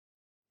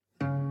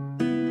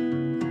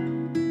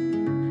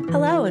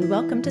Hello and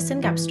welcome to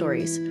SYNGAP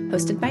Stories,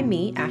 hosted by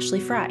me,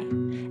 Ashley Fry.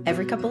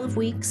 Every couple of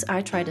weeks,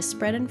 I try to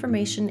spread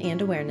information and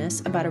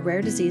awareness about a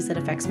rare disease that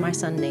affects my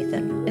son,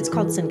 Nathan. It's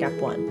called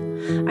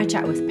SYNGAP1. I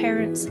chat with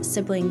parents,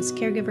 siblings,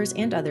 caregivers,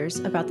 and others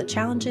about the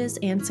challenges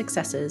and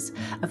successes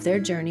of their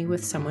journey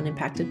with someone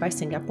impacted by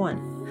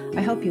SYNGAP1.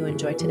 I hope you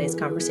enjoy today's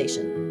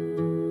conversation.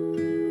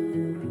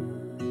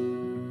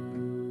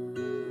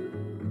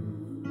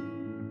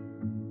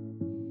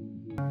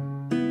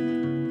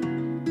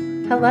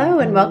 Hello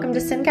and welcome to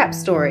SYNGAP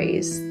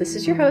Stories. This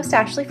is your host,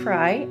 Ashley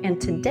Fry, and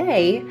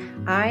today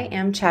I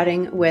am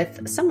chatting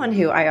with someone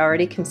who I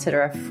already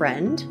consider a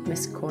friend,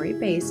 Miss Corey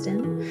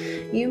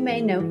Baysden. You may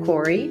know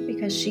Corey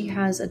because she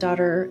has a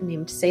daughter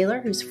named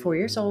Sailor who's 4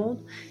 years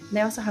old.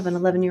 They also have an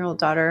 11-year-old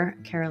daughter,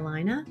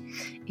 Carolina,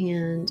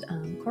 and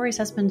Corey's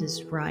husband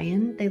is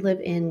Ryan. They live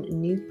in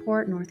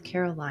Newport, North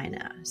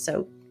Carolina.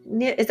 So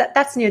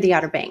that's near the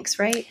Outer Banks,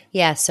 right?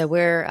 Yeah, so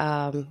we're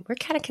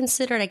kind of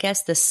considered, I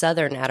guess, the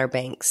southern Outer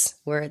Banks.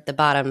 We're at the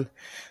bottom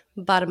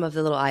of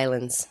the little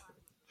islands.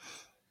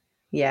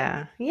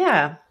 Yeah.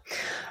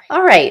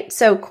 All right.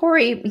 So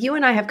Corey, you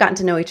and I have gotten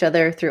to know each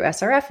other through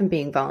SRF and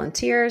being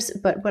volunteers,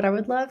 but what I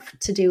would love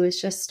to do is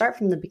just start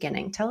from the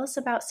beginning. Tell us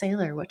about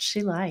Sailor. What's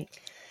she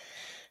like?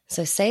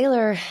 So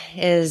Sailor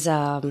is,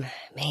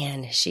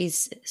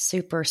 she's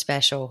super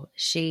special.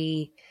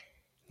 She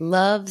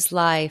loves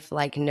life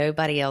like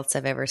nobody else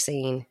I've ever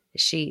seen.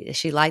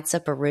 She lights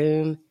up a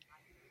room.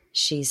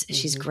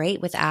 She's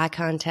great with eye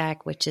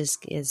contact, which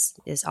is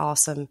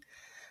awesome.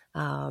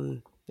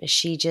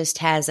 She just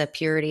has a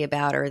purity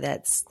about her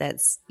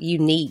that's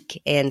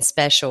unique and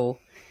special,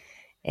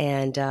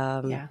 and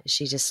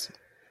she's just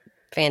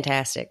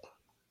fantastic.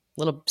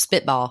 Little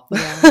spitball,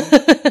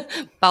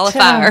 ball of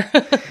fire.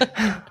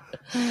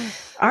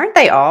 Aren't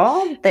they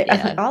all?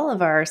 All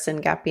of our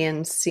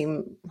Syngapians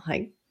seem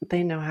like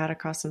they know how to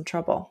cause some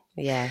trouble.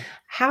 Yeah.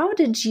 How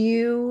did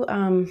you,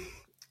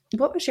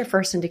 what was your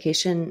first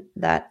indication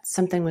that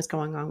something was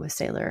going on with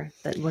Sailor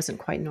that wasn't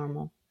quite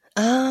normal?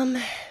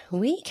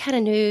 We kind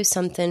of knew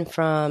something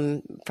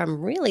from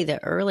really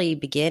the early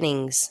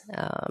beginnings.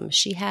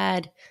 She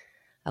had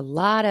a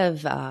lot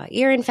of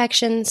ear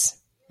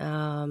infections.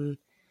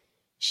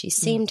 She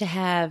seemed to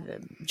have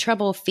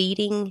trouble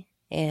feeding,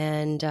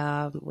 and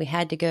we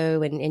had to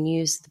go and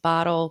use the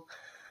bottle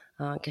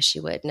because she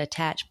wouldn't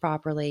attach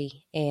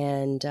properly,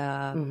 and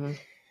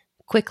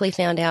quickly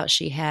found out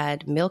she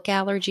had milk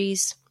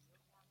allergies.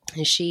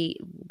 And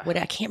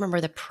I can't remember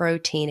the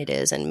protein it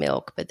is in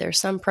milk, but there's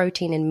some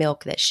protein in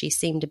milk that she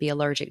seemed to be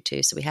allergic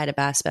to. So we had to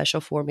buy a special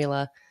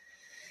formula.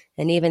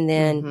 And even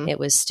then, it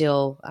was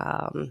still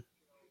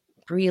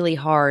really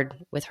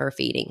hard with her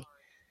feeding.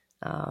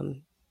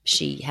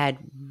 She had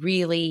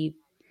really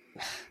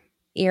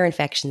ear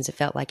infections, it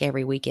felt like,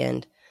 every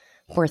weekend.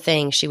 Poor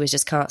thing, she was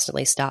just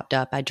constantly stopped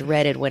up. I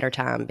dreaded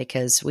wintertime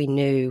because we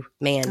knew,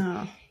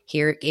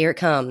 here it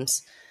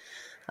comes.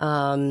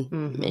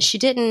 She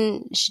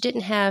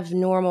didn't have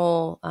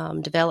normal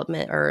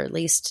development, or at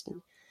least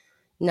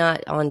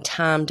not on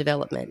time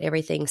development.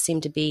 Everything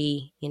seemed to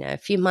be, a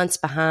few months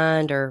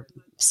behind or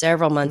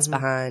several months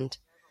behind.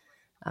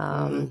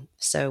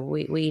 So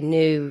we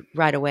knew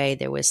right away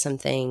there was some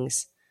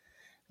things.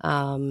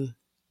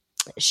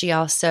 She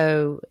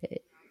also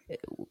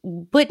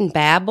wouldn't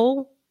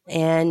babble.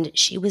 And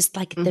she was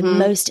like the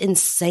most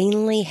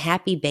insanely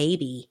happy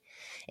baby.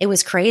 It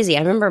was crazy.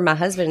 I remember my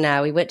husband and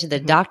I, we went to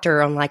the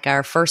doctor on like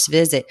our first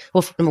visit.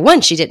 Well, number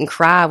one, she didn't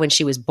cry when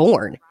she was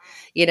born,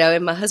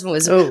 and my husband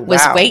was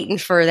waiting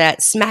for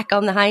that smack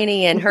on the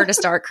hiney and her to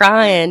start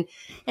crying.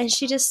 And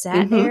she just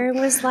sat there and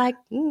was like,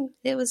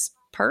 it was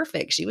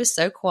perfect. She was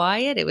so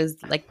quiet. It was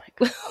like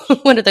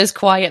one of those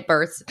quiet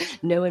births.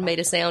 No one made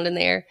a sound in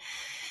there.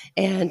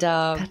 And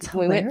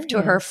we went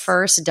to her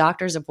first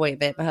doctor's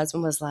appointment. My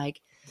husband was like,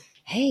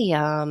 hey,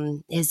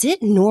 is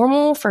it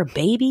normal for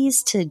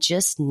babies to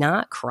just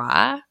not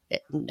cry?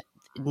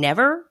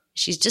 Never.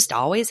 She's just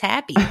always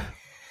happy.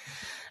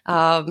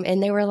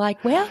 And they were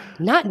like, well,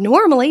 not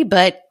normally,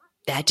 but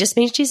that just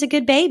means she's a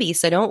good baby,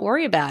 so don't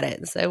worry about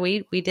it. So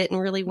we didn't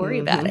really worry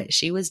about it.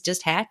 She was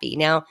just happy.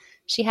 Now,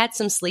 she had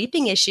some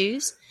sleeping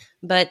issues,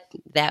 but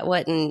that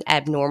wasn't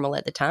abnormal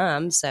at the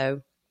time,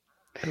 so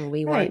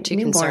we weren't too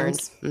concerned.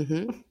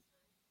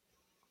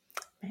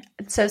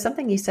 So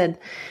something you said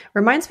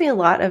reminds me a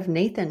lot of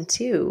Nathan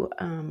too.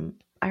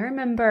 I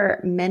remember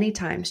many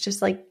times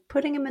just like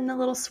putting him in the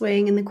little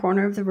swing in the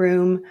corner of the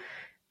room,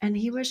 and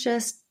he was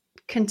just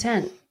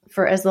content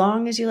for as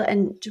long as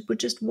and would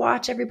just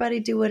watch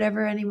everybody do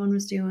whatever anyone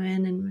was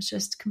doing, and was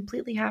just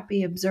completely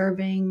happy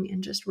observing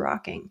and just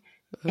rocking,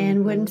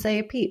 and wouldn't say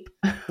a peep.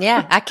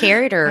 Yeah, I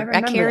carried her.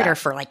 I carried her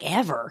for like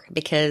ever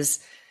because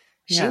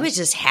she was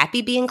just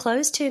happy being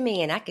close to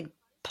me, and I could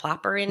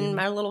plop her in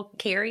my little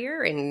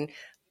carrier and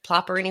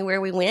plop her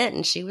anywhere we went,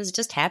 and she was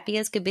just happy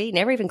as could be.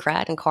 Never even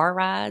cried in car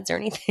rides or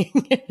anything.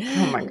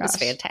 Oh my gosh. It was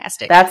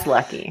fantastic. That's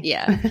lucky.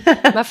 Yeah.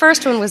 My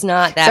first one was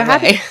not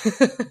that way.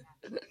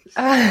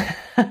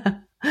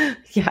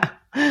 Yeah,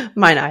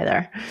 mine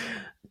either.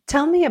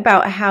 Tell me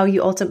about how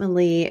you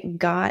ultimately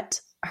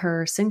got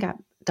her SYNGAP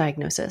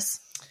diagnosis?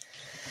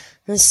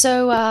 And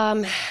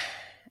so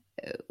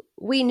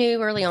we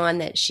knew early on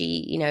that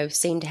she,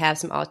 seemed to have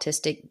some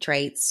autistic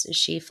traits.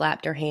 She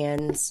flapped her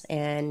hands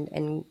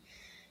and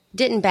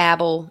didn't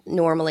babble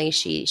normally.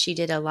 She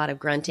did a lot of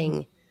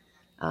grunting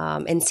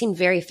and seemed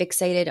very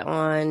fixated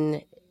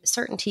on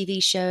certain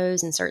TV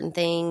shows and certain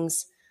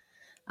things.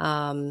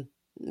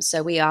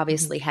 So we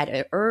obviously had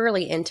an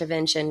early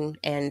intervention,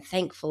 and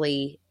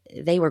thankfully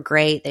they were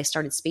great. They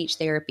started speech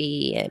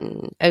therapy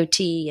and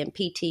OT and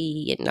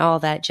PT and all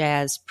that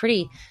jazz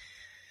pretty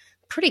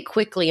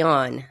quickly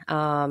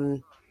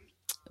on.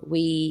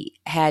 We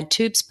had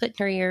tubes put in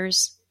her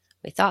ears.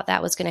 We thought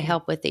that was going to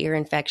help with the ear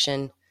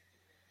infection.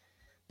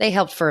 They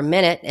helped for a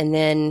minute, and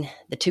then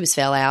the tubes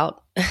fell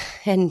out.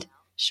 And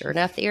sure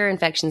enough, the ear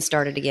infection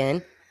started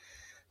again.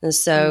 And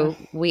so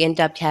we ended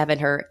up having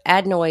her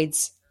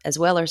adenoids as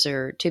well as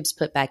her tubes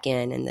put back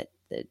in. And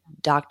the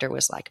doctor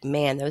was like,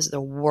 man, those are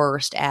the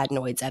worst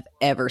adenoids I've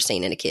ever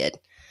seen in a kid.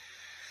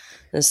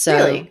 And so,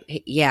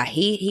 really? Yeah,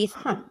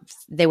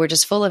 they were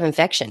just full of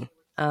infection.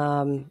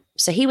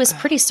 So he was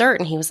pretty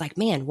certain. He was like,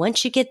 man,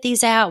 once you get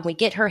these out and we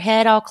get her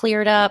head all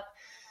cleared up,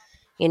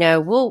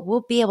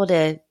 we'll be able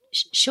to,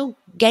 she'll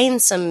gain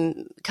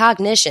some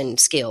cognition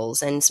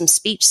skills and some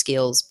speech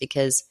skills,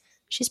 because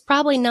she's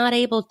probably not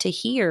able to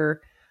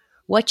hear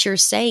what you're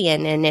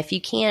saying. And if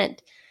you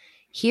can't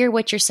hear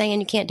what you're saying,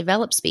 you can't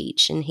develop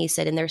speech. And he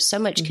said, and there's so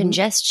much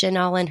congestion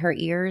all in her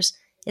ears,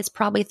 it's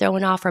probably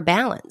throwing off her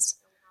balance.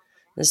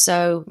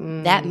 So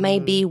that may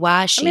be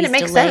why she's it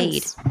makes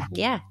delayed. sense.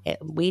 Yeah.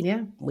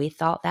 We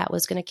thought that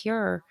was going to cure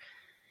her.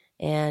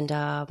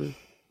 And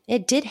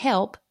it did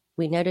help.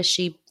 We noticed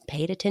she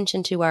paid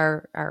attention to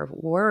our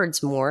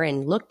words more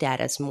and looked at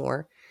us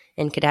more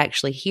and could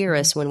actually hear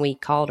us when we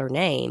called her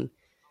name.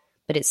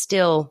 But it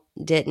still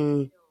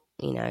didn't,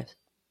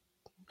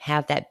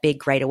 have that big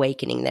great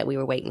awakening that we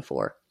were waiting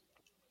for.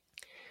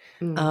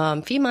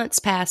 A few months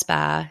passed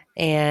by,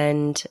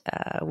 and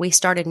we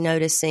started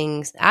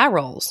noticing eye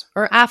rolls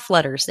or eye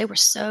flutters. They were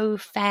so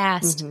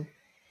fast.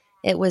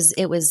 It was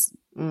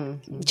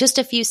just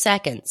a few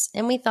seconds.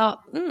 And we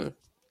thought,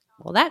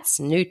 well, that's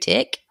new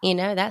tick.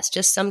 That's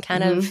just some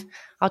kind of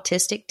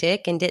autistic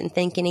tick, and didn't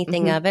think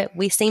anything of it.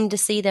 We seemed to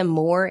see them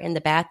more in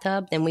the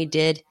bathtub than we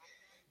did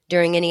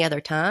during any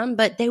other time,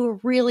 but they were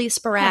really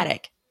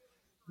sporadic.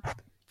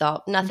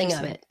 Thought nothing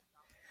of it.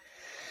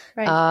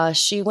 Right.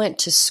 She went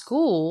to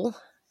school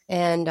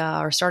and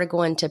or started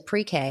going to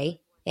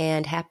pre-K,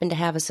 and happened to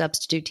have a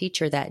substitute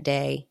teacher that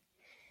day.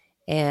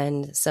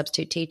 And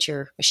substitute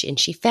teacher,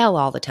 she fell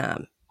all the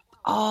time.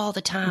 All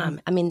the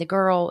time. I mean, the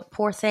girl,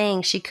 poor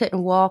thing, she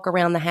couldn't walk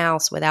around the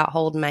house without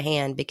holding my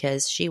hand,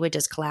 because she would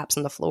just collapse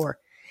on the floor.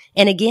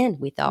 And again,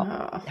 we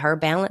thought her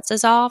balance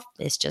is off.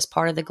 It's just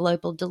part of the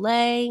global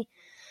delay.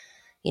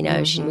 We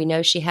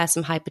know she has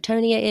some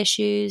hypotonia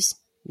issues.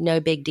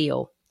 No big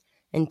deal.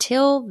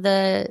 Until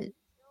the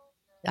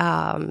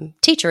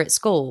teacher at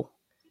school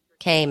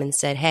came and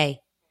said, hey,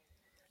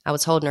 I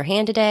was holding her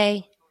hand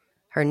today.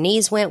 Her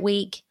knees went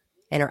weak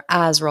and her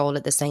eyes rolled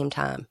at the same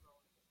time.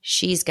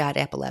 She's got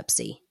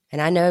epilepsy.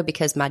 And I know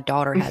because my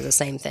daughter has the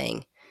same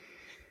thing.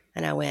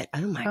 And I went,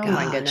 oh my gosh.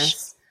 My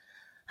goodness.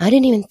 I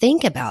didn't even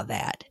think about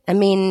that. I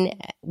mean,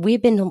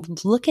 we've been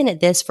looking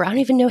at this for, I don't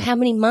even know how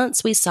many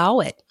months we saw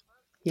it.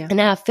 Yeah.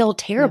 And I feel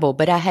terrible,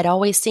 but I had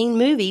always seen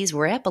movies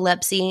where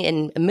epilepsy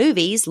in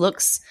movies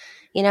looks,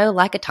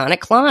 like a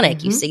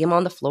tonic-clonic. You see them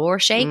on the floor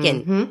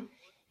shaking.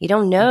 You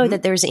don't know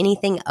that there's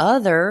anything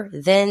other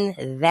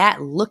than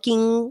that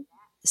looking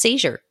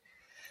seizure.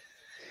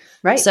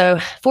 Right. So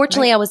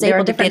fortunately, I was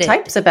able to get it. There are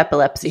different types of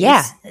epilepsies.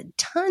 Yeah,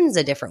 tons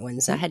of different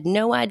ones. I had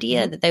no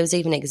idea that those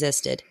even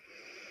existed.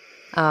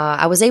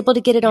 I was able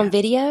to get it on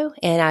video,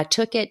 and I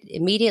took it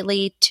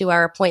immediately to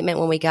our appointment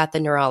when we got the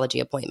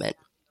neurology appointment.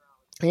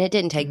 And it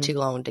didn't take too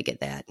long to get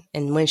that.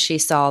 And when she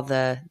saw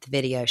the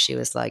video, she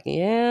was like,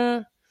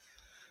 yeah,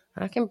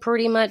 I can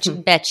pretty much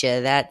bet you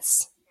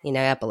that's,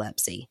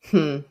 epilepsy.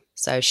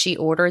 So she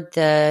ordered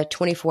the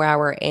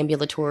 24-hour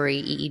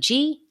ambulatory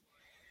EEG.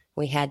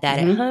 We had that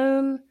at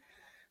home.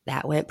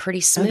 That went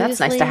pretty smoothly. Oh, that's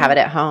nice to have it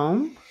at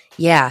home.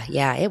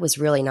 Yeah, it was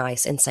really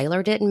nice. And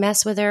Sailor didn't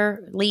mess with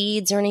her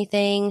leads or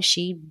anything.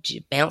 She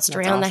bounced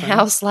around the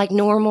house like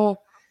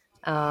normal.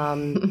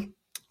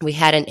 We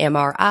had an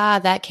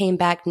MRI that came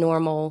back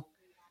normal.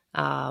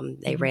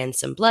 They ran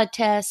some blood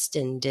tests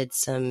and did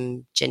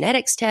some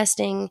genetics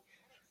testing.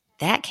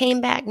 That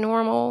came back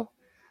normal.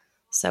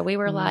 So we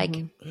were like,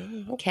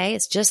 okay,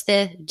 it's just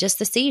the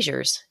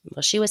seizures.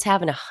 Well, she was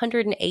having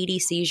 180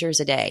 seizures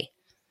a day.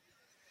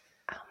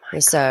 Oh my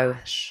gosh. So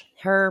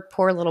her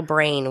poor little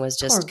brain was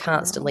just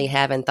constantly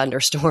having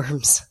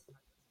thunderstorms.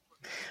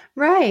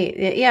 Right.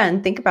 Yeah.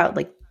 And think about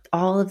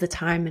all of the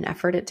time and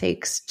effort it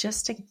takes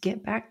just to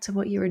get back to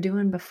what you were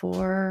doing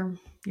before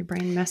your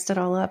brain messed it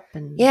all up.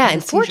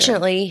 And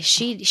fortunately,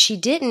 she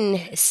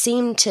didn't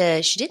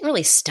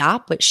really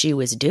stop what she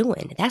was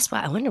doing. That's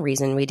why one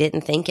reason we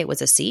didn't think it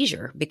was a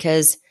seizure,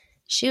 because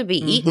she would be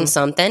eating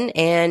something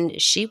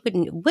and she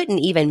wouldn't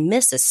even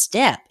miss a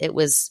step. It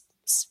was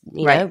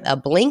a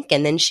blink,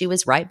 and then she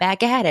was right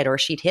back at it, or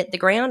she'd hit the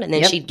ground and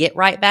then Yep. she'd get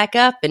right back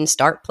up and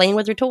start playing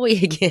with her toy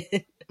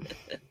again.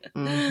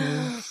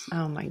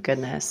 Oh my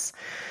goodness.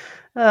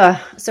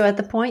 So at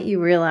the point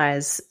you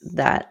realize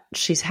that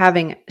she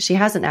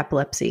has an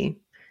epilepsy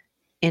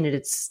and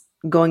it's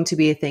going to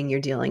be a thing you're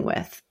dealing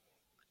with.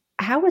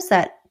 How was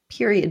that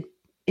period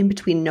in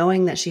between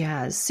knowing that she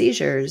has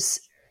seizures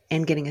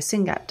and getting a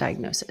SYNGAP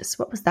diagnosis?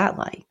 What was that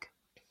like?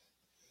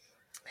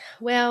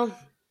 Well,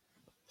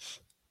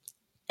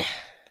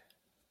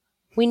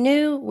 we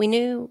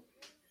knew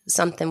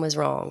something was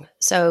wrong.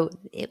 So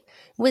it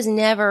was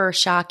never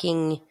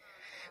shocking.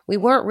 We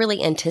weren't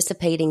really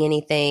anticipating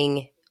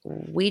anything.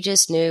 We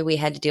just knew we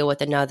had to deal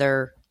with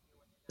another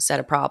set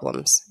of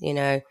problems,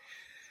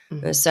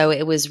 Mm-hmm. So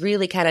it was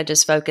really kind of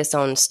just focused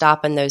on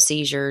stopping those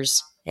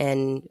seizures.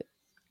 And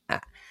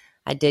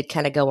I did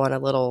kind of go on a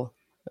little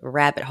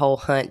rabbit hole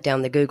hunt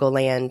down the Google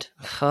land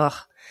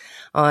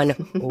on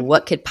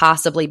what could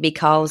possibly be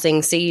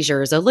causing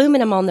seizures.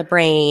 Aluminum on the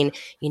brain.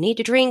 You need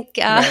to drink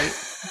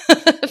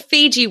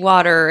Fiji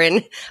water.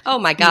 And oh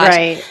my gosh,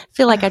 Right. I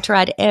feel like I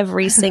tried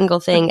every single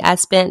thing. I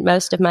spent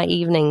most of my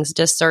evenings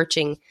just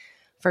searching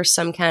for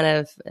some kind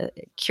of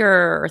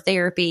cure or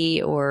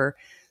therapy or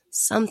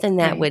something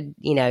that would,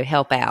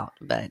 help out.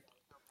 But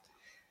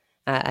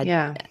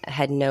I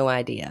had no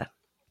idea.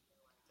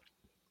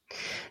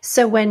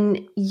 So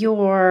when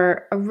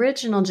your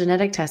original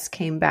genetic test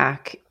came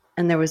back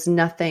and there was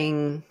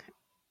nothing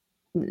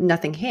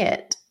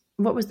hit,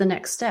 what was the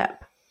next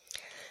step?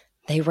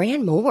 They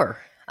ran more.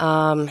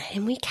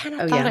 And we kind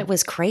of thought it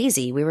was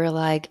crazy. We were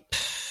like,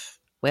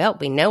 well,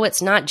 we know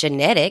it's not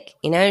genetic.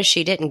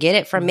 She didn't get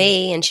it from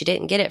me and she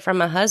didn't get it from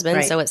my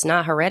husband. So it's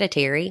not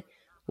hereditary.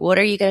 What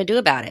are you going to do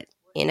about it?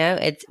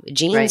 It's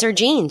genes are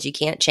genes. You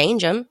can't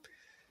change them.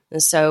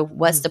 And so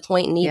what's the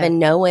point in even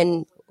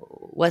knowing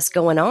what's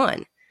going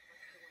on?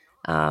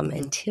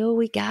 Until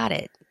we got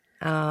it.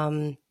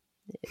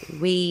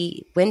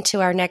 We went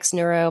to our next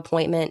neuro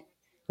appointment.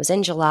 It was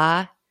in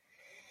July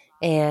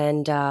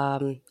and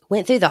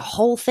went through the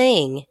whole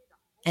thing.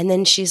 And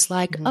then she's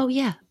like, oh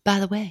yeah, by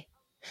the way,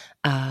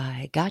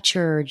 I got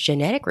your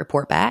genetic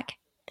report back.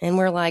 And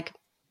we're like,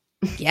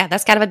 yeah,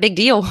 that's kind of a big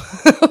deal.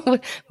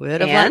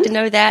 Would have liked to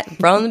know that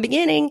from the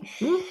beginning.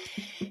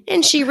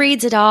 And she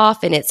reads it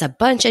off and it's a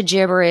bunch of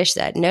gibberish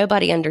that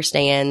nobody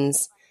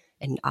understands.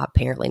 And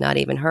apparently not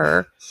even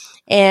her.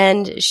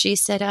 And she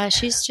said,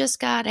 she's just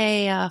got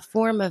a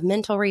form of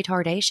mental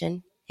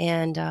retardation.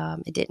 And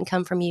it didn't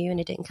come from you and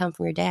it didn't come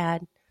from your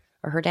dad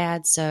or her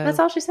dad. So that's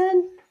all she said?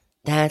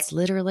 That's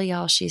literally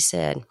all she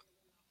said.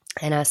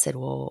 And I said,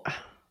 well,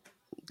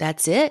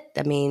 that's it.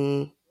 I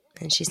mean,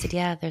 and she said,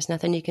 yeah, there's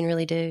nothing you can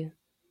really do.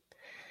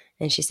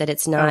 And she said,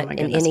 it's not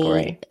in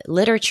any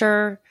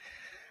literature.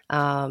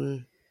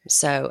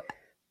 So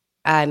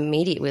I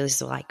immediately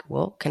was like,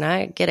 well, can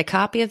I get a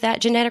copy of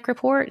that genetic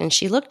report? And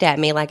she looked at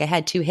me like I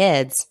had two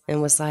heads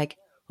and was like,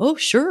 oh,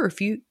 sure.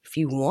 If you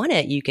want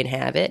it, you can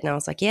have it. And I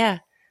was like, yeah,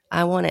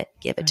 I want it.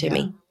 Give it to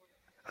me.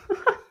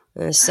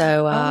 And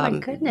so my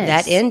goodness.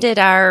 That ended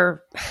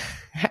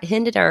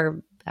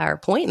our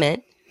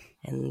appointment.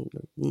 And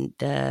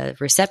the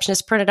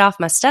receptionist printed off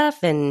my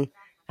stuff and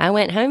I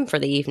went home for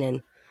the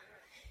evening.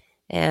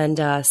 And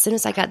as soon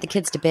as I got the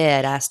kids to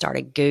bed, I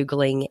started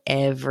Googling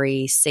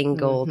every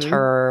single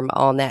term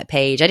on that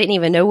page. I didn't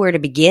even know where to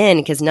begin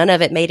because none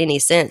of it made any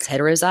sense.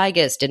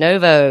 Heterozygous, de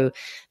novo,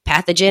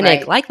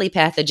 pathogenic, likely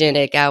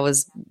pathogenic. I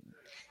was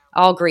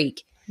all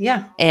Greek.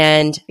 Yeah.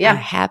 And I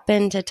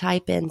happened to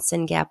type in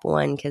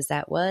SYNGAP1 because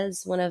that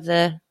was one of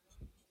the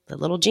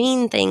little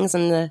gene things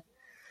in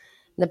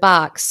the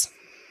box.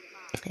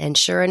 And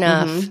sure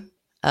enough,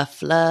 a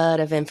flood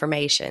of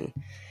information.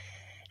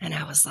 And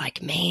I was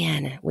like,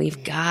 man,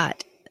 we've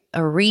got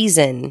a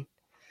reason.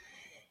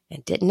 I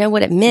didn't know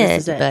what it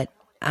meant, but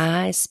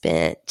I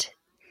spent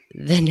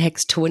the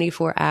next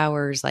 24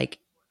 hours like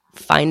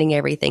finding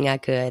everything I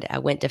could. I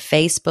went to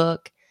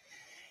Facebook,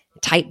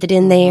 typed it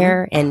in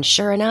there, and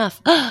sure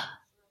enough,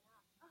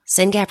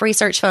 SYNGAP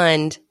Research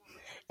Fund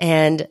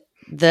and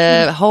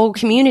the whole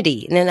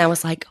community. And then I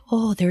was like,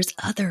 oh, there's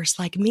others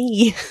like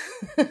me.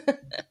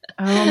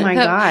 Oh my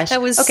gosh.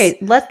 That was okay.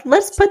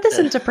 Let's put this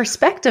into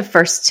perspective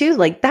first too.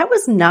 Like that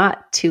was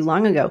not too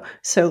long ago.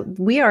 So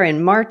we are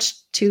in March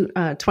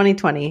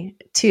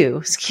 2022.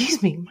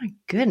 Excuse me. My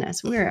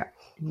goodness. We're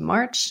in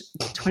March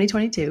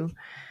 2022.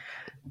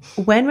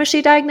 When was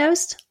she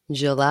diagnosed?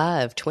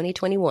 July of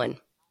 2021.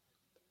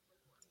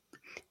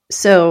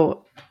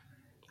 So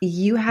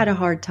you had a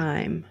hard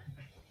time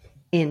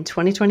in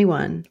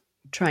 2021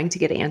 trying to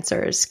get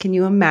answers. Can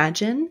you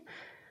imagine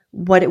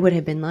what it would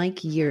have been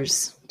like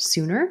years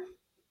sooner?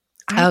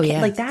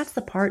 Like that's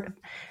the part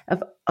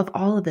of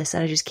all of this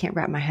that I just can't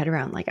wrap my head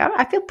around. Like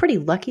I feel pretty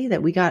lucky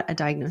that we got a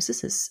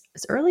diagnosis as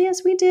early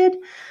as we did.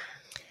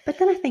 But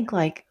then I think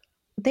like,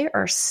 there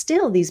are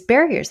still these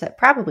barriers that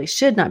probably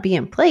should not be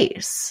in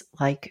place.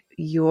 Like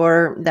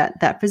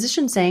that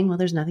physician saying, well,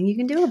 there's nothing you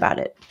can do about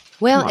it.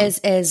 Well,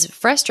 as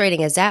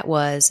frustrating as that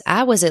was,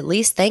 I was at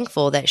least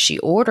thankful that she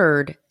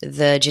ordered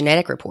the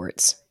genetic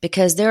reports,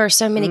 because there are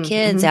so many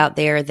kids out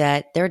there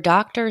that their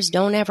doctors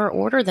don't ever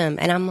order them.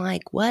 And I'm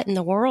like, what in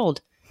the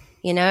world?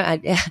 You know,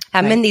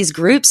 I'm in these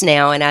groups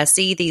now, and I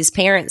see these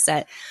parents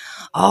that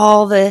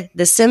all the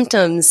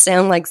symptoms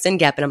sound like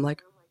SYNGAP. And I'm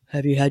like,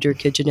 have you had your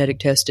kid genetic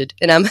tested?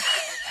 And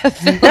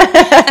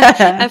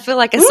I feel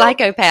like a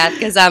psychopath,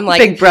 because I'm like,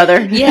 Big brother.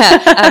 Yeah,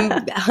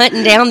 I'm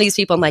hunting down these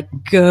people. I'm like,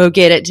 go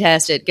get it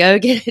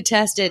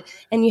tested.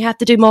 And you have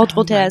to do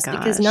multiple tests,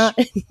 because not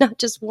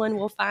just one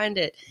will find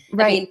it.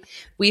 Right. I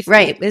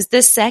mean, it was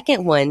the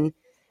second one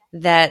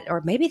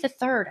or maybe the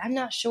third, I'm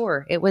not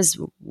sure. It was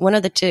one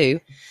of the two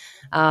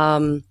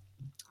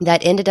that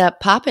ended up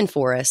popping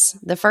for us.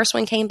 The first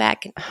one came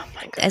back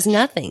as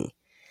nothing.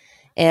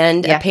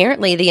 And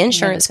apparently the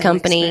insurance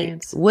company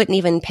wouldn't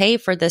even pay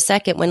for the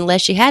second one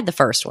unless you had the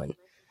first one.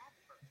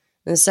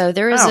 And so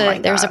there's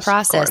a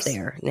process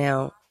there.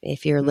 Now,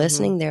 if you're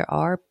listening, there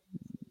are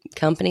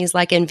companies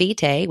like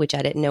Invitae, which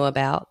I didn't know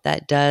about,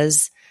 that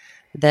does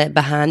the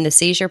behind the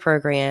seizure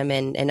program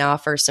and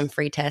offers some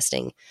free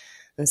testing.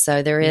 And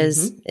so there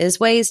is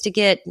ways to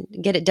get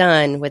it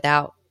done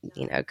without,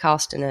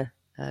 costing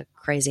a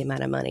crazy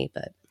amount of money.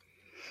 But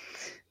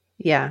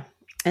yeah.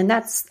 And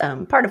that's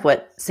part of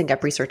what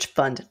SYNGAP Research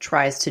Fund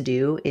tries to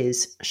do,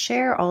 is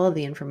share all of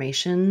the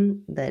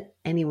information that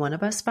any one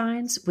of us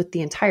finds with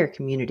the entire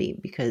community,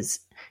 because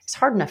it's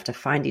hard enough to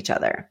find each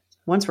other.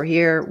 Once we're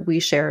here,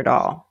 we share it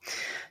all.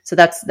 So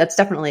that's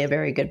definitely a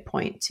very good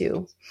point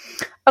too.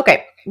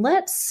 Okay,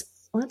 let's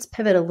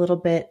pivot a little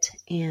bit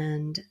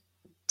and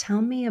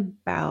tell me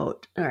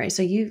about. All right,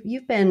 so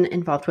you've been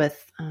involved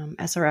with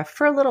SRF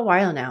for a little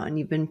while now, and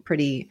you've been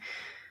pretty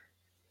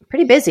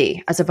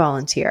busy as a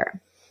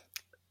volunteer.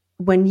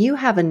 When you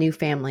have a new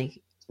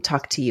family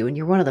talk to you, and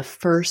you're one of the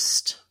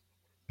first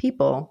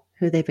people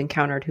who they've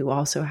encountered who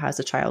also has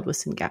a child with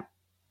SYNGAP,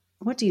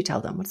 what do you tell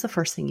them? What's the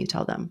first thing you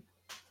tell them?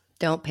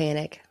 Don't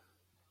panic.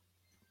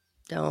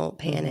 Don't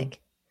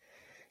panic.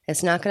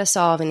 It's not going to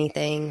solve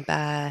anything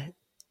by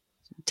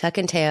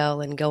tucking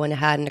tail and going to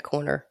hide in a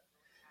corner.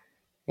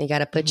 You got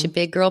to put your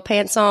big girl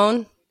pants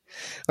on,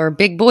 or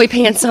big boy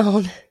pants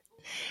on,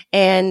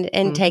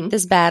 and take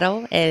this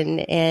battle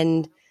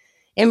and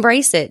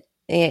embrace it.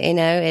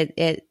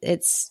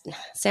 It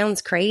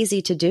sounds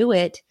crazy to do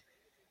it,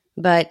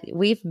 but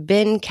we've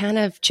been kind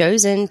of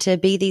chosen to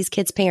be these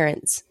kids'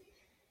 parents.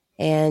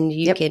 And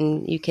you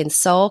can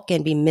sulk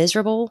and be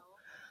miserable,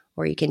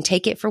 or you can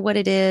take it for what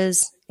it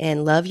is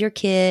and love your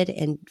kid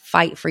and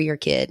fight for your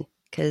kid.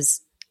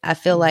 Because I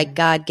feel like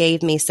God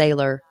gave me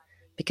Sailor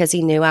because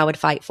he knew I would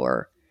fight for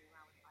her.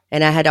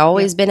 And I had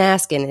always been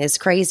asking. It's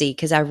crazy,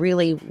 because I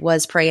really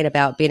was praying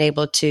about being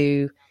able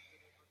to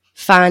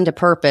find a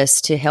purpose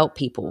to help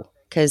people.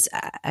 Because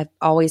I've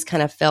always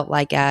kind of felt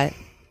like I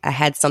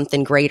had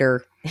something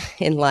greater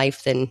in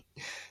life than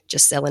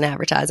just selling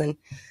advertising.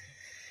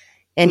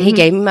 And he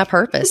gave me my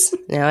purpose.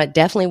 Now, it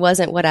definitely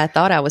wasn't what I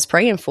thought I was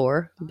praying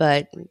for,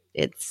 but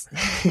it's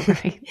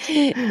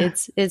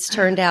it's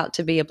turned out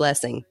to be a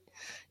blessing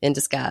in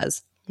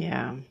disguise.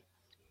 Yeah.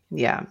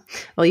 Yeah.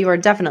 Well, you are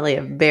definitely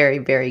a very,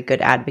 very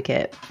good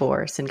advocate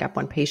for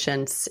SYNGAP1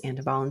 patients and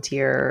a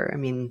volunteer. I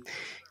mean,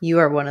 you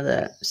are one of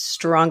the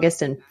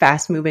strongest and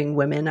fast-moving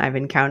women I've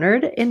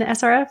encountered in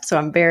SRF. So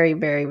I'm very,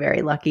 very,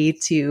 very lucky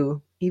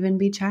to even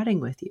be chatting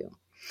with you.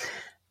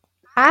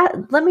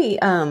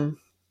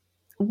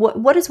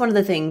 What is one of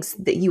the things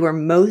that you are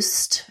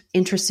most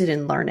interested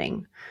in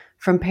learning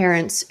from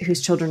parents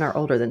whose children are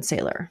older than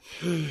Sailor?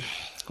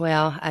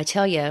 Well, I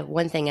tell you,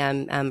 one thing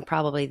I'm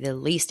probably the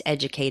least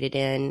educated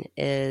in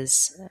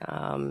is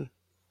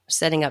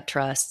setting up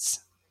trusts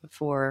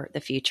for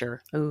the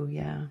future. Oh,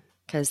 yeah.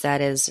 Because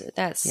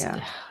that's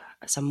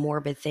a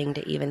morbid thing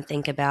to even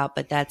think about,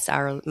 but that's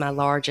my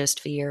largest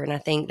fear. And I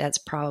think that's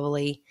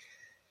probably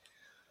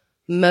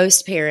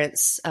most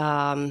parents'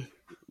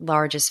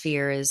 largest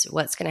fear, is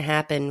what's going to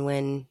happen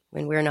when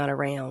we're not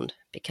around,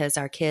 because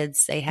our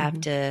kids, they have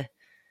to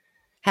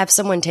have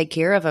someone take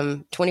care of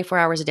them 24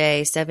 hours a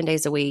day, 7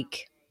 days a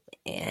week,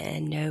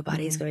 and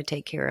nobody's going to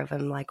take care of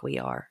them like we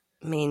are.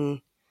 I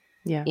mean,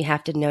 you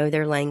have to know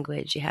their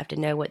language. You have to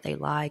know what they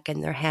like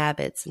and their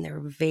habits, and they're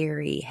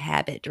very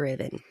habit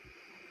driven.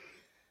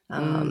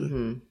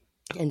 And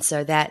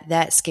so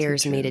that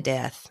scares me to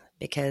death,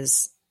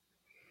 because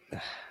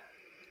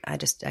I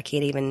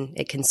can't even,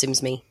 it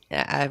consumes me.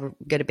 I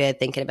go to bed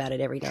thinking about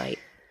it every night.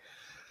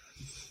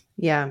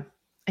 Yeah.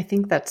 I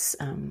think that's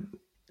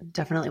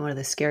definitely one of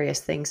the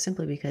scariest things,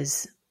 simply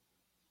because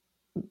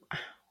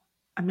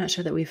I'm not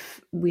sure that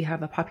we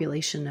have a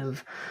population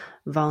of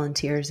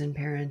volunteers and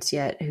parents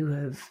yet who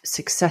have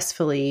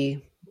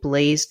successfully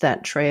blazed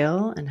that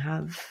trail and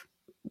have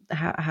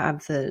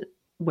the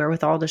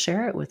wherewithal to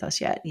share it with us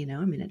yet. I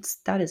mean,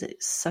 that is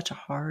such a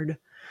hard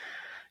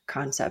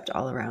concept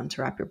all around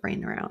to wrap your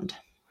brain around.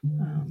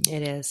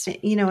 It is.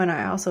 And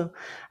I also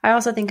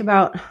think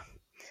about,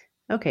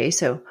 Okay,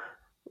 so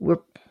we're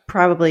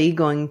probably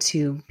going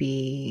to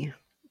be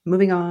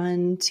moving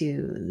on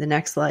to the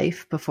next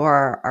life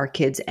before our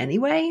kids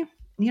anyway.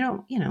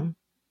 You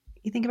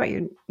think about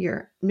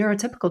your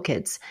neurotypical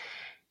kids,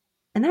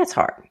 and that's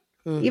hard.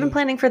 Even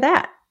planning for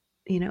that,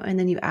 and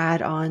then you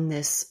add on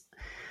this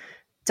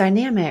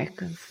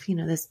dynamic of,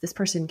 this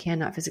person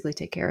cannot physically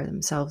take care of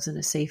themselves in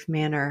a safe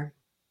manner,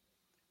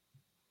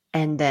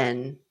 and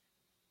then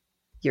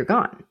you're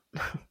gone.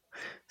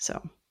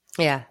 So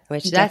yeah,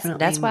 which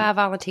that's why I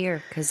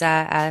volunteer, because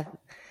I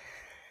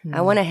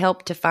want to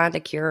help to find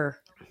a cure,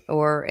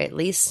 or at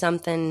least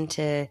something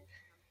to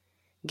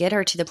get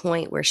her to the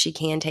point where she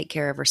can take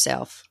care of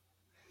herself.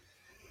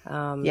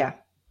 Yeah.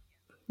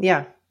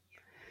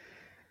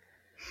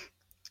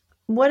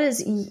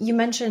 You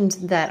mentioned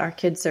that our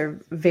kids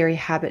are very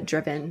habit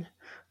driven.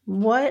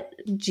 What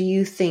do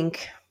you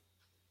think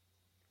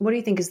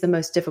is the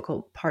most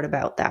difficult part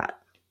about that?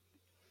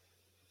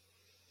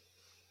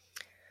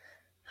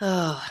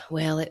 Oh,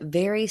 well, it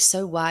varies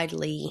so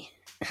widely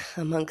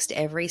amongst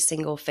every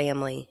single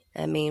family.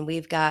 I mean,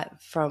 we've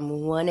got from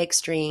one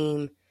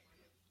extreme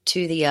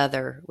to the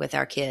other with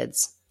our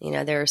kids.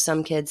 There are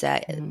some kids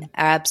that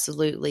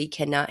absolutely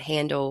cannot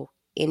handle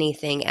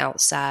anything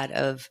outside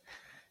of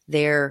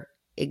their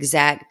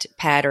exact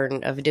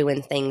pattern of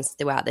doing things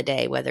throughout the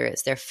day, whether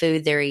it's their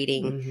food they're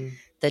eating,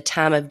 the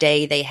time of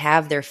day they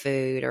have their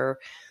food, or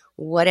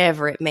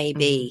whatever it may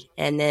be.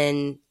 And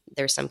then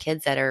there's some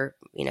kids that are,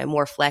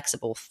 more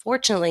flexible.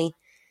 Fortunately,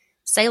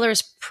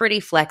 Sailor's pretty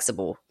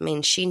flexible. I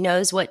mean, she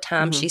knows what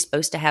time she's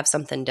supposed to have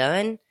something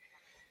done,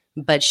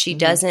 but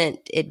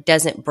it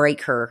doesn't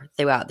break her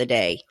throughout the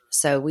day.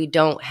 So we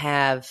don't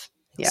have,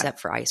 except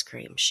for ice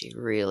cream. She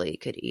really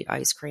could eat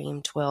ice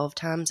cream 12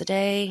 times a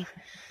day.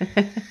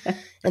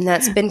 And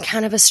that's been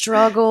kind of a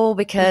struggle,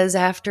 because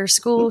after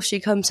school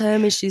she comes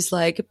home and she's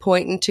like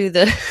pointing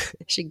to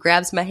she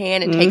grabs my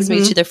hand and takes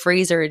me to the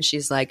freezer, and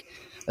she's like,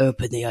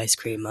 "Open the ice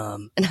cream,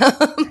 Mom." And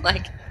I'm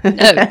like,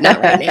 "No,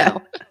 not right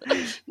now.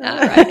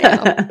 Not right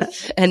now."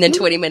 And then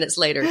 20 minutes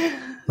later,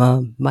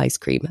 "Mom, my ice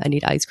cream. I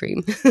need ice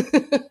cream."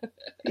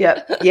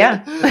 Yep.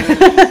 Yeah.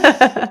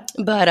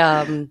 But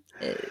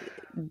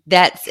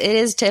it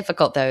is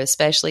difficult though,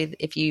 especially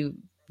if you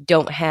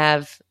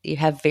have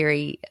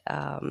very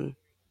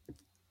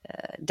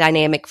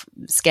dynamic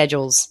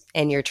schedules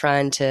and you're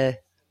trying to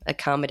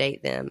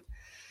accommodate them.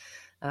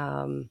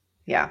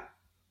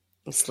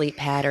 Sleep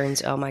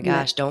patterns. Oh my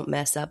gosh, don't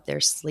mess up their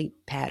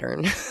sleep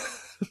pattern.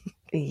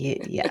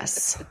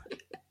 Yes.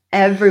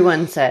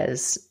 Everyone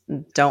says,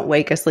 don't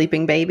wake a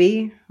sleeping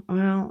baby.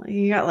 Well,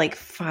 you got like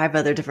 5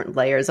 other different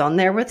layers on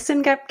there with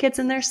SYNGAP kids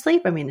in their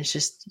sleep. I mean, it's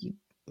just,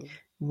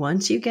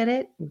 once you get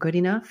it good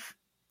enough,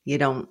 you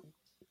don't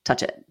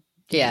touch it.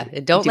 Yeah,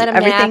 don't let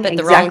them nap at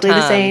the wrong time. Exactly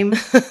the same.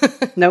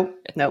 Nope.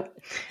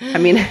 I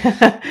mean,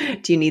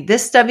 do you need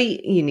this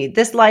stubby? You need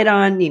this light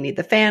on. You need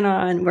the fan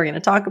on. We're going to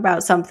talk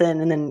about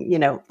something. And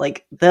then,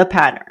 like the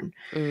pattern.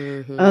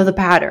 Oh, the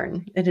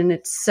pattern. And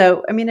it's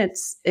so, I mean,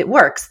 it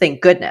works.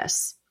 Thank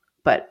goodness.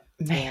 But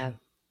man.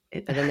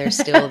 But then there's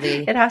still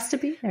the it has to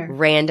be there.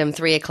 Random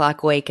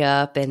 3:00 wake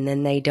up, and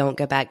then they don't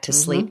go back to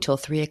sleep till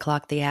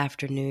 3:00 the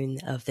afternoon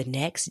of the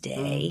next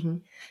day,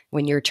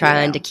 when you're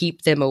trying to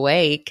keep them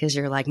awake, because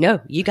you're like,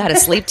 no, you got to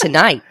sleep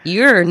tonight.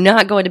 You're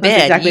not going to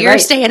bed. Exactly you're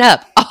staying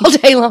up all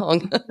day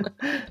long.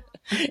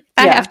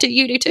 I have to.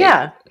 You do too.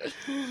 Yeah.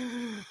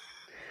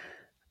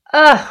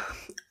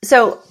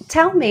 So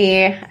tell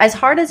me, as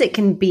hard as it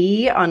can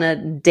be on a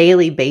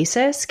daily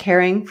basis,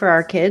 caring for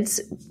our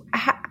kids,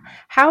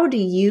 how do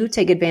you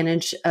take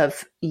advantage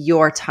of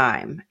your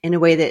time in a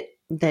way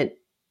that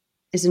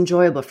is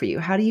enjoyable for you?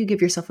 How do you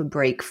give yourself a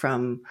break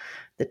from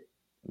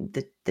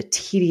the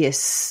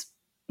tedious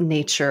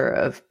nature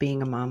of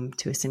being a mom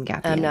to a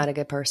SYNGAPian? I'm not a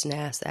good person to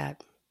ask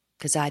that,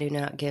 because I do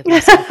not give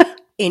myself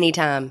any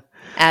time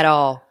at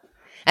all.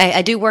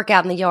 I do work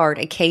out in the yard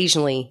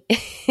occasionally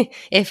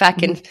if I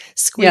can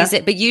squeeze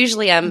it, but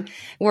usually I'm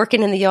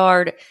working in the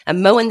yard.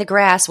 I'm mowing the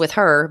grass with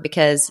her,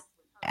 because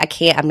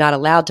I'm not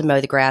allowed to mow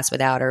the grass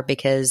without her,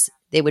 because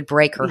it would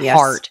break her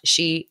heart.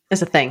 She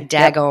is a thing.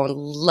 Daggone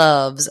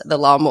loves the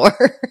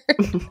lawnmower.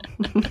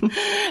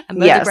 I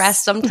mow the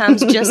grass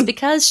sometimes just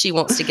because she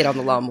wants to get on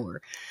the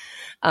lawnmower.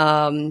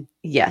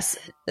 Yes.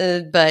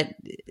 But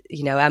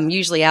I'm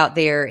usually out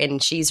there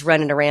and she's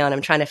running around.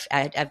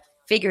 I've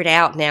figured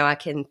out now I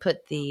can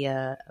put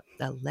the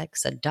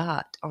Alexa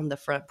Dot on the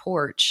front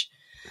porch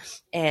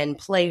and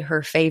play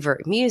her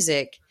favorite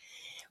music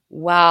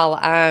while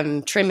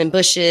I'm trimming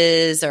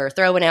bushes or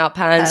throwing out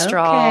pine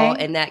straw,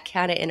 and that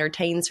kind of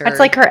entertains her. That's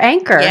like her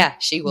anchor. Yeah,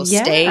 she will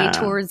stay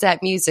towards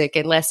that music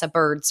unless a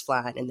bird's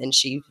flying, and then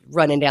she's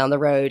running down the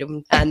road,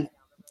 and I'm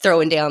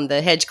throwing down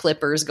the hedge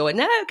clippers going,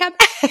 no, come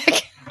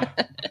back.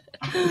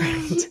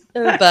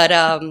 But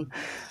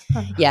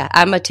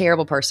I'm a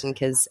terrible person,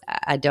 because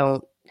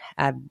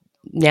I'm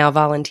now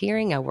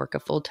volunteering. I work a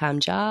full-time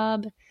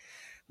job.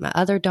 My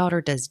other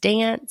daughter does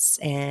dance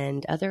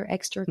and other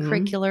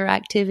extracurricular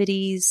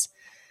activities.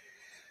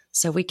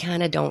 So we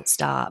kind of don't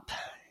stop.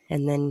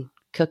 And then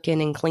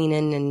cooking and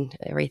cleaning and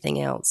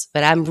everything else.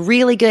 But I'm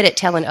really good at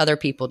telling other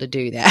people to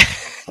do that,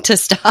 to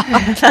stop.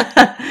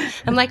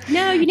 I'm like,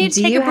 no, you need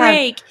to take a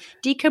break,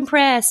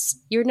 decompress.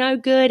 You're no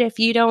good if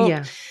you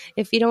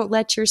don't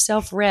let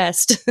yourself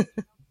rest.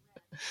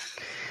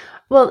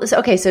 Well,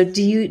 okay. So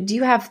do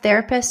you have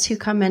therapists who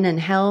come in and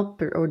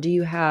help, or do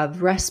you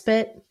have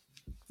respite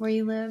where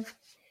you live?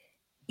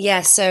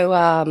 Yeah.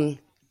 So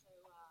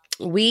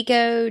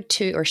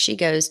she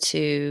goes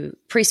to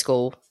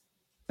preschool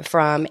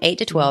from 8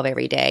 to 12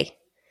 every day.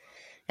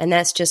 And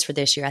that's just for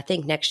this year. I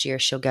think next year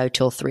she'll go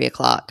till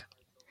 3:00.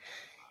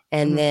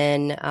 And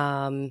then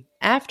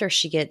after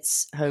she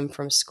gets home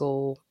from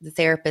school, the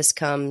therapist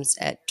comes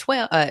at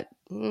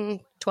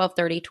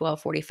 12:30,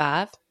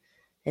 12:45.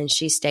 And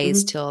she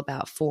stays till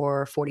about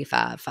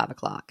 4:45,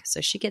 5:00. So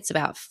she gets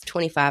about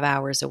 25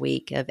 hours a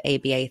week of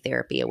ABA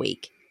therapy a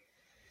week.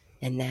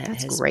 And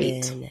that's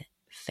been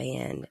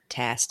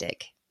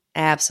fantastic.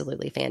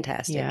 Absolutely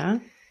fantastic. Yeah.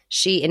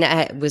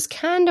 I was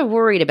kind of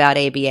worried about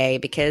ABA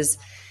because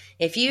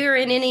if you're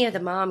in any of the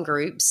mom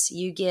groups,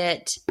 you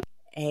get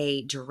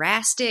a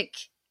drastic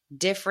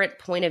different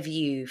point of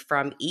view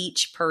from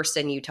each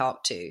person you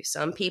talk to.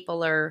 Some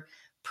people are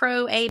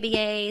pro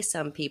ABA,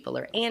 some people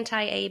are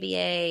anti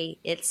ABA.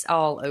 It's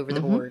all over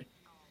the board.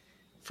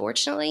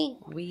 Fortunately,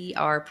 we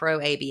are pro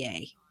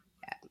ABA.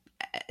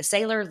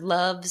 Sailor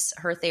loves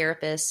her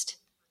therapist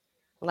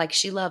like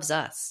she loves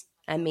us.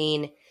 I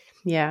mean,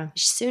 as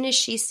soon as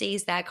she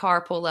sees that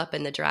car pull up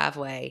in the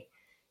driveway,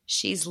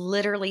 she's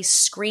literally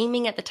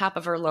screaming at the top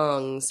of her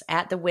lungs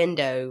at the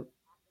window.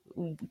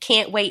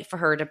 Can't wait for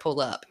her to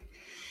pull up.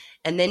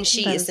 And then as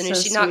soon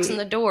as she knocks on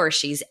the door,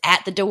 she's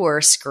at the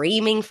door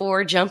screaming for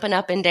her, jumping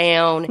up and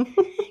down,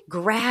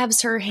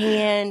 grabs her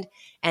hand,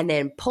 and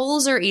then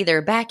pulls her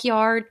either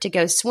backyard to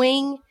go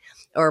swing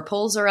or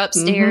pulls her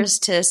upstairs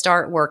to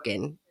start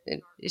working.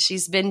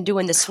 She's been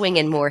doing the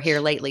swinging more here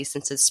lately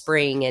since it's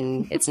spring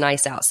and it's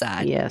nice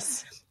outside.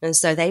 Yes. And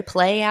so they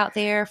play out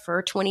there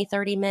for 20,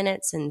 30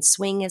 minutes and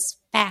swing as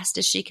fast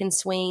as she can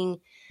swing.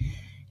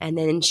 And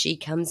then she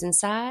comes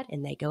inside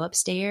and they go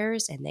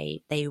upstairs and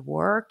they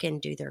work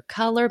and do their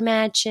color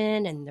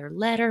matching and their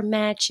letter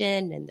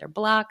matching and their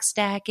block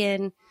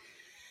stacking,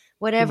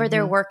 whatever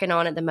they're working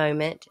on at the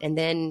moment. And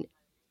then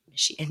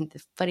and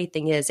the funny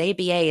thing is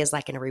ABA is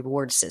like in a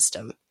reward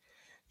system.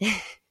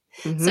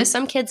 So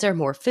some kids are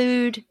more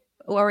food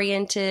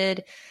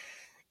oriented.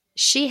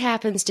 She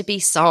happens to be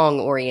song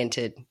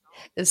oriented.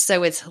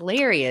 So it's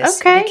hilarious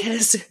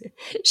because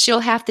she'll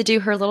have to do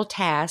her little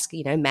task,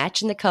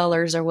 matching the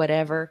colors or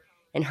whatever.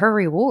 And her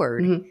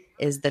reward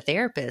is the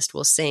therapist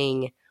will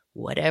sing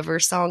whatever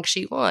song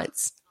she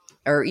wants.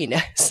 Or,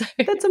 so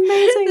that's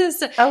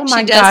amazing. Oh my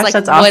she does gosh, like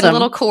that's one awesome.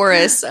 little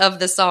chorus of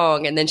the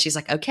song. And then she's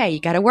like, okay, you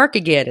got to work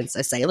again. And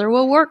so Sailor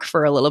will work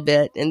for a little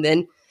bit. And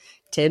then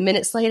 10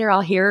 minutes later, I'll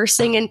hear her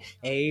singing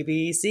A,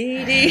 B,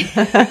 C, D.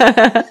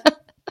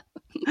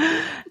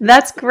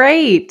 That's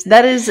great.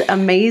 That is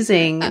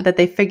amazing that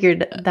they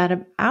figured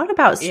that out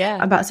about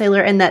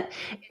Sailor, and that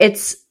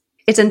it's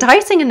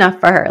enticing enough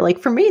for her. Like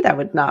for me, that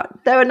would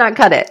not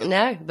cut it.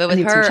 No, but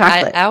with her,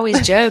 I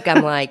always joke.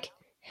 I'm like,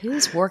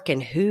 who's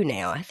working who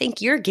now? I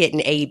think you're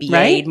getting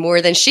ABA'd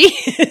more than she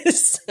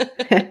is.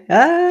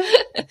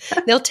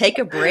 They'll take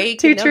a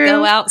break and they'll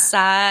go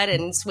outside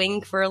and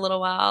swing for a little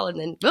while and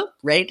then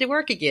ready to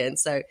work again.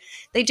 So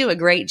they do a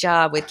great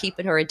job with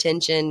keeping her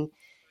attention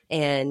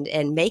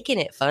and making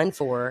it fun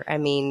for her. I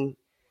mean,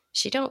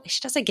 she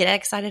doesn't get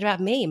excited about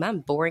me.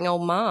 I'm boring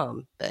old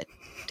mom, but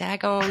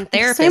daggone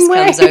therapist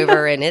comes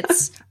over and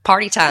it's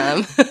party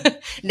time.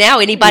 Now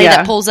anybody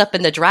that pulls up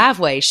in the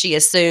driveway, she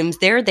assumes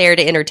they're there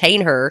to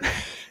entertain her,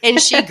 and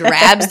she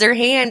grabs their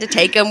hand to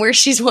take them where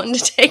she's wanting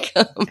to take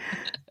them.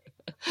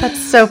 That's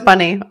so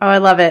funny. Oh, I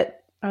love it.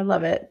 I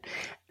love it.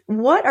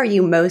 What are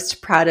you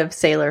most proud of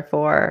Sailor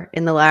for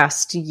in the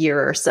last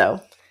year or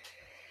so?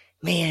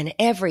 Man,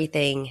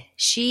 everything.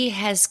 She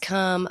has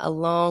come a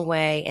long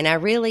way, and I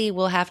really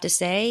will have to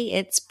say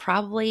it's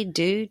probably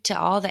due to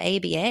all the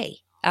ABA.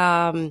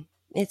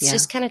 It's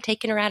just kind of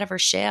taken her out of her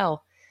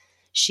shell.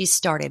 She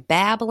started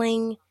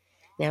babbling.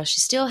 Now,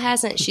 she still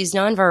hasn't, she's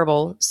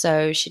nonverbal,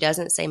 so she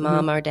doesn't say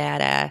mama or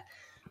dada,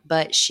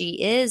 but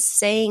she is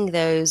saying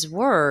those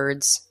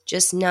words,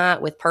 just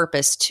not with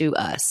purpose to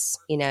us,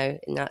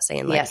 not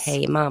saying like,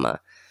 hey,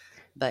 mama.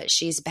 But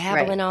she's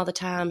babbling all the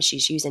time.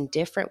 She's using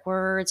different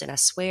words, and I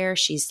swear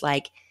she's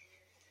like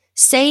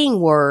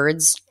saying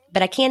words,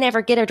 but I can't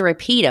ever get her to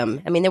repeat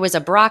them. I mean, there was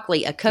a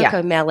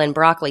cocoa melon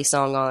broccoli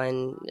song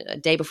on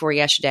day before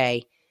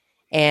yesterday,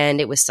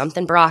 and it was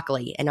something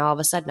broccoli, and all of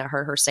a sudden I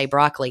heard her say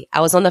broccoli. I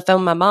was on the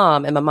phone with my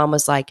mom, and my mom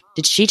was like,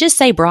 did she just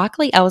say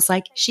broccoli? I was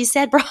like, she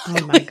said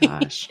broccoli. Oh my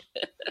gosh.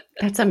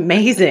 That's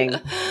amazing.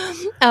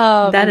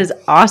 That is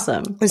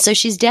awesome. And so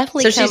she's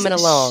definitely coming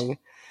along.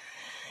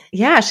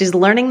 Yeah, she's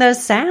learning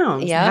those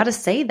sounds, how to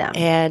say them.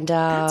 And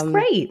that's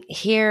great.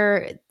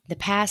 Here, the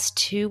past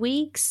 2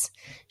 weeks,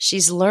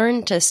 she's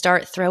learned to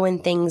start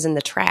throwing things in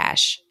the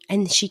trash.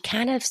 And she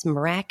kind of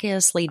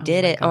miraculously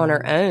did my it on her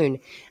God. own.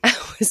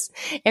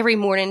 Every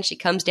morning she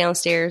comes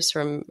downstairs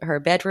from her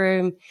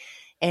bedroom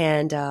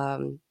and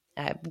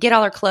get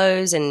all her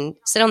clothes and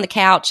sit on the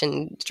couch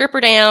and strip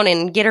her down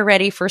and get her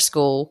ready for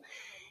school.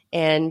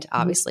 And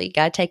obviously,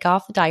 got to take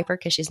off the diaper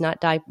because she's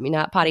not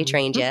potty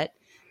trained yet.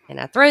 And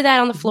I throw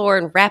that on the floor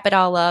and wrap it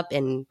all up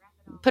and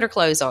put her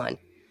clothes on.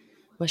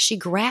 Well, she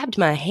grabbed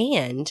my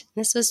hand.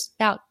 This was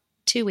about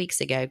 2 weeks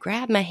ago.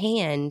 Grabbed my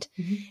hand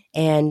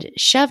and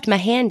shoved my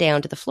hand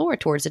down to the floor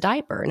towards the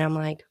diaper. And I'm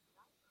like,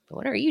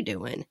 what are you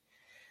doing?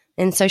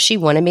 And so she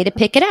wanted me to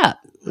pick it up.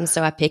 And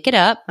so I pick it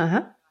up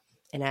and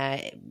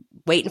I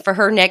waiting for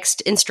her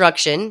next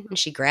instruction. And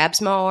she grabs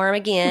my arm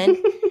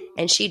again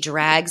and she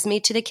drags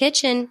me to the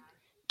kitchen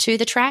to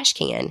the trash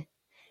can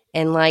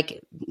and like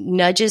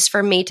nudges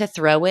for me to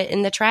throw it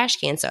in the trash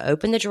can. So I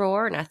open the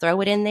drawer and I throw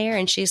it in there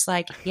and she's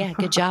like, yeah,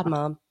 good job,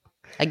 Mom.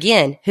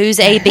 Again, who's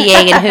ABA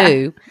and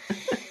who?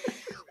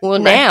 Well,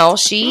 now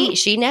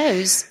she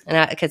knows.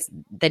 And because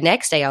the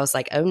next day I was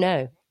like, oh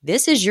no,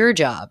 this is your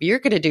job. You're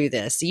going to do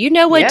this. You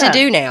know what to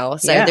do now.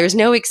 So there's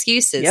no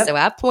excuses. Yep. So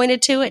I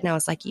pointed to it and I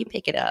was like, you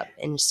pick it up.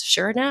 And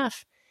sure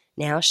enough,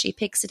 now she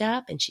picks it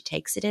up and she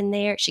takes it in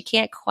there. She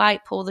can't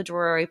quite pull the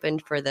drawer open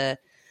for the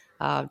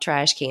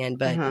trash can,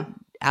 but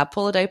I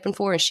pull it open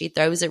for her and she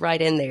throws it right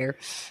in there.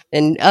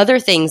 And other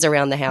things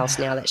around the house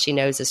now that she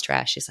knows is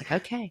trash. She's like,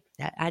 okay,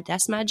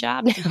 that's my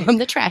job now. I'm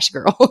the trash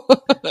girl.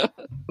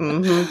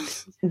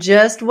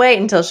 Just wait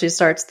until she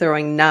starts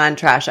throwing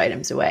non-trash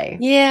items away.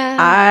 Yeah.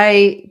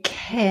 I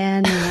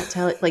cannot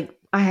tell it. Like,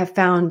 I have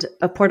found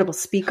a portable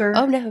speaker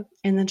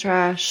in the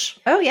trash.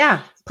 Oh,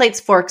 yeah. Plates,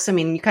 forks. I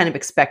mean, you kind of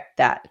expect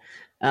that.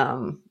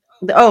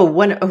 This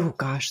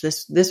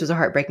was a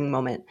heartbreaking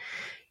moment.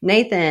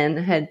 Nathan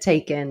had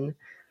taken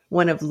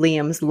one of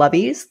Liam's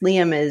loveys.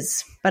 Liam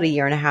is about 1.5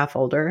 years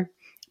older,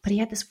 but he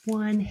had this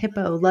one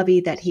hippo lovey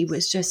that he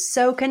was just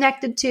so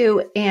connected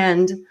to,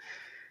 and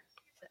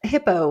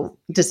Hippo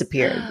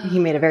disappeared. He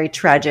made a very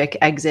tragic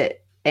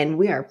exit, and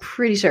we are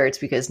pretty sure it's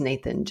because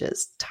Nathan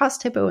just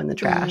tossed Hippo in the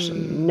trash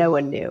and no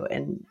one knew.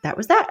 And that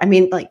was that. I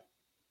mean, like,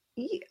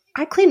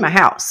 I cleaned my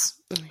house.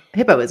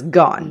 Hippo is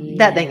gone. Yeah.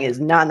 That thing is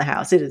not in the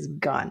house. It is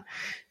gone.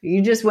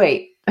 You just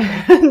wait.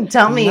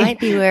 Tell me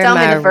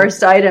the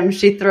first item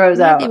she throws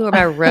out. Might be where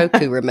my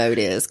Roku remote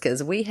is,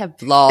 because we have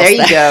lost. There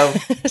you go.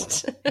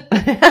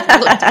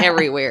 Looked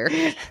everywhere.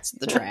 It's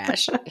the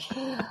trash.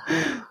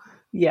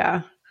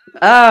 Yeah.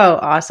 Oh,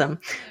 awesome.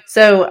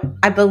 So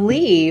I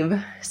believe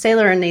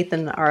Sailor and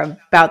Nathan are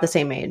about the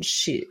same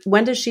age.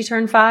 When does she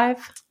turn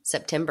 5?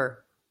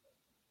 September.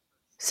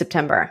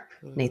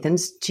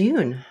 Nathan's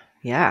June.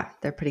 Yeah,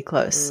 they're pretty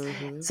close.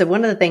 So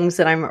one of the things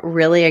that I'm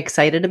really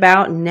excited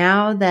about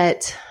now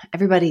that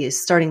everybody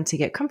is starting to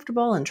get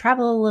comfortable and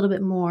travel a little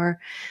bit more,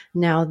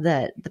 now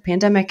that the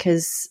pandemic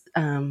has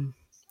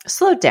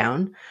slowed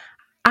down,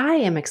 I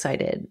am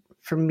excited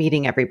for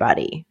meeting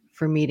everybody,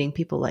 for meeting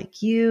people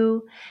like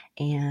you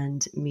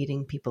and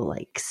meeting people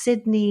like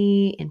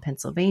Sydney in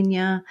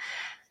Pennsylvania.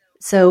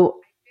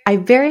 So I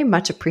very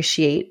much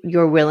appreciate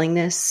your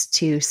willingness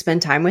to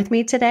spend time with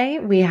me today.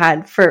 We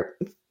had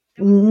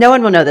no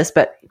one will know this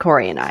but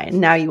Corey and I, and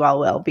now you all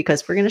will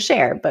because we're going to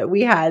share, but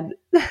we had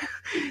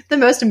the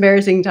most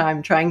embarrassing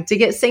time trying to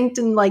get synced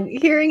and like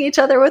hearing each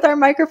other with our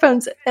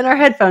microphones and our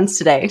headphones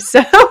today.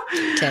 So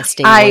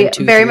testing. I 1,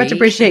 2, very 3. Much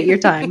appreciate your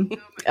time.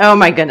 Oh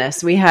my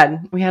goodness. We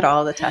had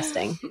all the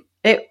testing.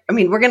 We're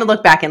going to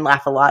look back and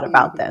laugh a lot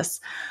about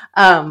this.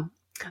 But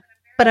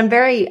I'm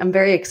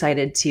very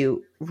excited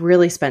to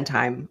really spend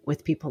time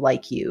with people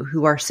like you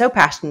who are so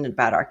passionate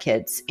about our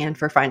kids and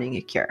for finding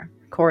a cure.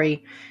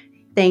 Corey,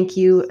 thank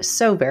you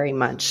so very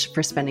much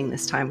for spending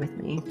this time with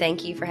me.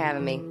 Thank you for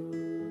having me.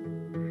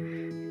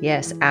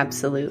 Yes,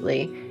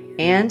 absolutely.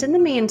 And in the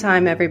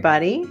meantime,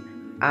 everybody,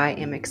 I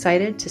am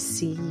excited to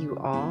see you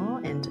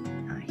all and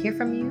hear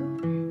from you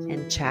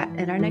and chat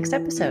in our next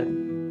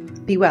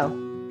episode. Be well.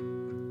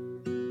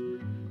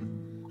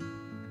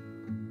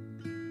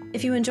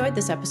 If you enjoyed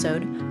this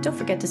episode, don't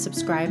forget to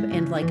subscribe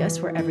and like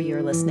us wherever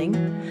you're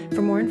listening.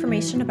 For more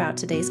information about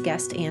today's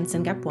guest and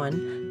SYNGAP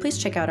 1, please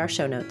check out our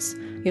show notes.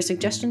 Your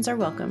suggestions are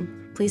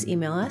welcome. Please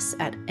email us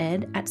at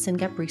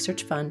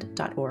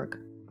ed@syngapresearchfund.org.